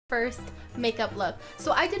first makeup look.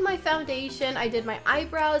 So I did my foundation, I did my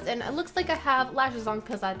eyebrows, and it looks like I have lashes on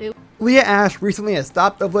because I do. Leah Ashe recently has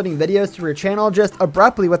stopped uploading videos to her channel just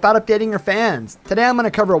abruptly without updating her fans. Today I'm going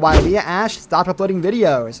to cover why Leah Ashe stopped uploading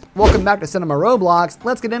videos. Welcome back to Cinema Roblox.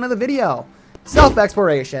 Let's get into the video.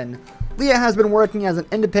 Self-exploration. Leah has been working as an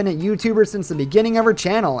independent YouTuber since the beginning of her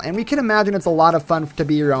channel, and we can imagine it's a lot of fun to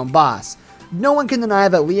be your own boss. No one can deny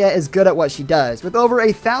that Leah is good at what she does, with over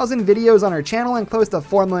 1,000 videos on her channel and close to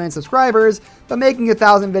 4 million subscribers, but making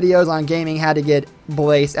 1,000 videos on gaming had to get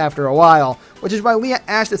blaced after a while, which is why Leah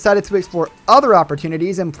Ashe decided to explore other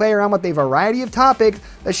opportunities and play around with a variety of topics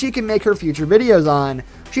that she can make her future videos on.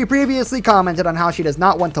 She previously commented on how she does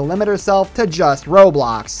not want to limit herself to just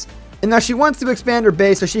Roblox, and that she wants to expand her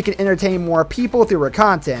base so she can entertain more people through her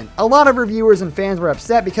content. A lot of her viewers and fans were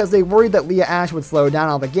upset because they worried that Leah Ashe would slow down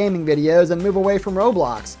all the gaming videos and move away from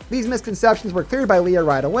Roblox. These misconceptions were cleared by Leah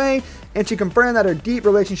right away, and she confirmed that her deep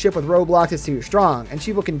relationship with Roblox is too strong, and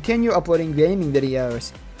she will continue uploading gaming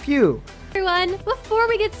videos. Phew. Everyone, before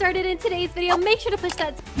we get started in today's video, make sure to push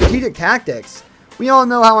that Strategic tactics. We all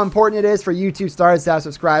know how important it is for YouTube stars to have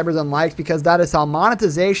subscribers and likes because that is how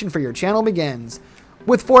monetization for your channel begins.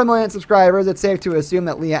 With 4 million subscribers, it's safe to assume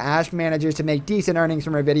that Leah Ashe manages to make decent earnings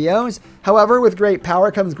from her videos. However, with great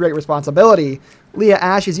power comes great responsibility. Leah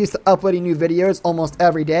Ashe is used to uploading new videos almost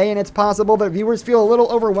every day, and it's possible that viewers feel a little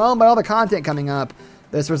overwhelmed by all the content coming up.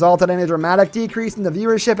 This resulted in a dramatic decrease in the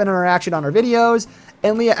viewership and interaction on her videos,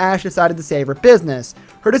 and Leah Ashe decided to save her business.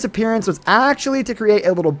 Her disappearance was actually to create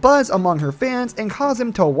a little buzz among her fans and cause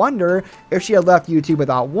them to wonder if she had left YouTube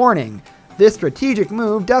without warning. This strategic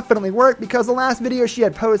move definitely worked because the last video she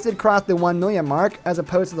had posted crossed the 1 million mark as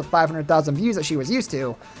opposed to the 500,000 views that she was used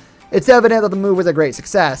to. It's evident that the move was a great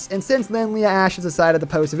success, and since then Leah Ashe has decided to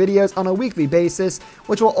post videos on a weekly basis,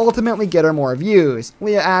 which will ultimately get her more views.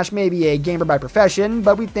 Leah Ashe may be a gamer by profession,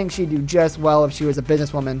 but we think she'd do just well if she was a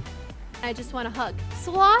businesswoman. I just want a hug.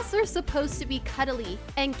 Sloths are supposed to be cuddly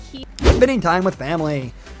and cute. Spending time with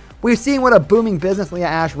family. We've seen what a booming business Leah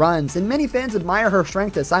Ashe runs, and many fans admire her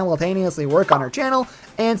strength to simultaneously work on her channel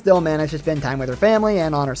and still manage to spend time with her family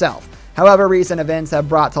and on herself. However, recent events have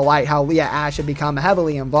brought to light how Leah Ashe had become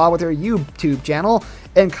heavily involved with her YouTube channel,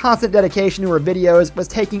 and constant dedication to her videos was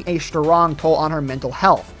taking a strong toll on her mental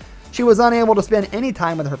health. She was unable to spend any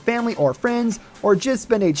time with her family or friends, or just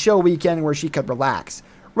spend a chill weekend where she could relax.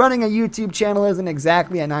 Running a YouTube channel isn't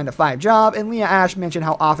exactly a 9-to-5 job, and Leah Ashe mentioned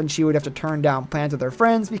how often she would have to turn down plans with her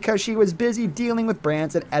friends because she was busy dealing with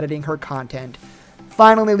brands and editing her content.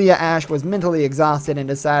 Finally, Leah Ashe was mentally exhausted and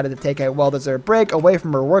decided to take a well-deserved break away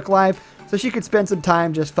from her work life so she could spend some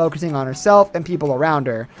time just focusing on herself and people around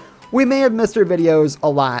her. We may have missed her videos a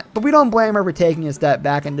lot, but we don't blame her for taking a step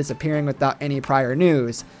back and disappearing without any prior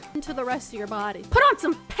news. Into the rest of your body. Put on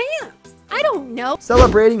some pants! I don't know.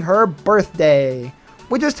 Celebrating her birthday.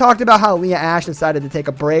 We just talked about how Leah Ashe decided to take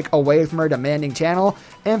a break away from her demanding channel,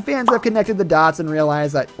 and fans have connected the dots and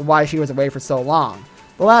realized that why she was away for so long.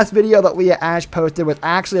 The last video that Leah Ashe posted was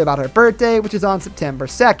actually about her birthday, which is on September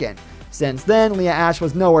 2nd. Since then, Leah Ashe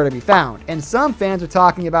was nowhere to be found, and some fans are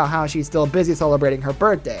talking about how she's still busy celebrating her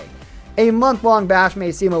birthday. A month-long bash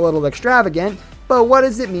may seem a little extravagant, but what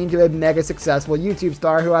does it mean to a mega successful YouTube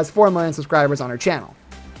star who has 4 million subscribers on her channel?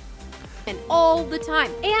 And all the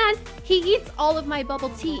time. And he eats all of my bubble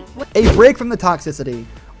tea. A break from the toxicity.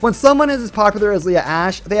 When someone is as popular as Leah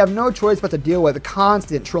Ashe, they have no choice but to deal with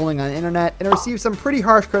constant trolling on the internet and receive some pretty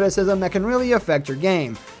harsh criticism that can really affect your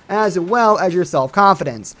game, as well as your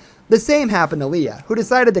self-confidence. The same happened to Leah, who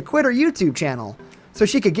decided to quit her YouTube channel so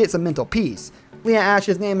she could get some mental peace. Leah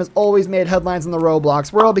Ashe's name has always made headlines in the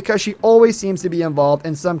Roblox world because she always seems to be involved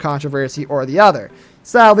in some controversy or the other.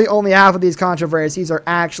 Sadly, only half of these controversies are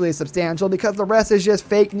actually substantial because the rest is just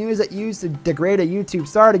fake news that used to degrade a YouTube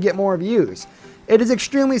star to get more views. It is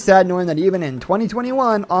extremely sad knowing that even in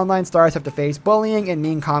 2021, online stars have to face bullying and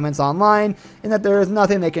mean comments online, and that there is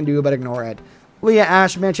nothing they can do but ignore it. Leah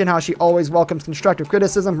Ashe mentioned how she always welcomes constructive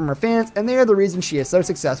criticism from her fans, and they are the reason she is so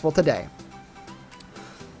successful today.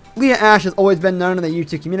 Leah Ashe has always been known in the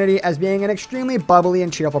YouTube community as being an extremely bubbly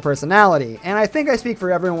and cheerful personality, and I think I speak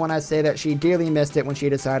for everyone when I say that she dearly missed it when she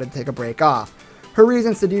decided to take a break off. Her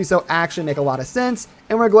reasons to do so actually make a lot of sense,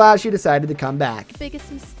 and we're glad she decided to come back.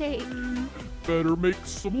 Biggest mistake. Better make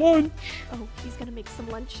some lunch. Oh, he's gonna make some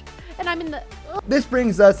lunch. And I'm in the... This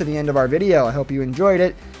brings us to the end of our video. I hope you enjoyed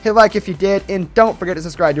it. Hit like if you did, and don't forget to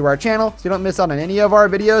subscribe to our channel so you don't miss out on any of our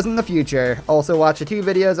videos in the future. Also watch the 2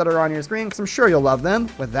 videos that are on your screen because I'm sure you'll love them.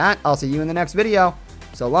 With that, I'll see you in the next video.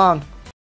 So long.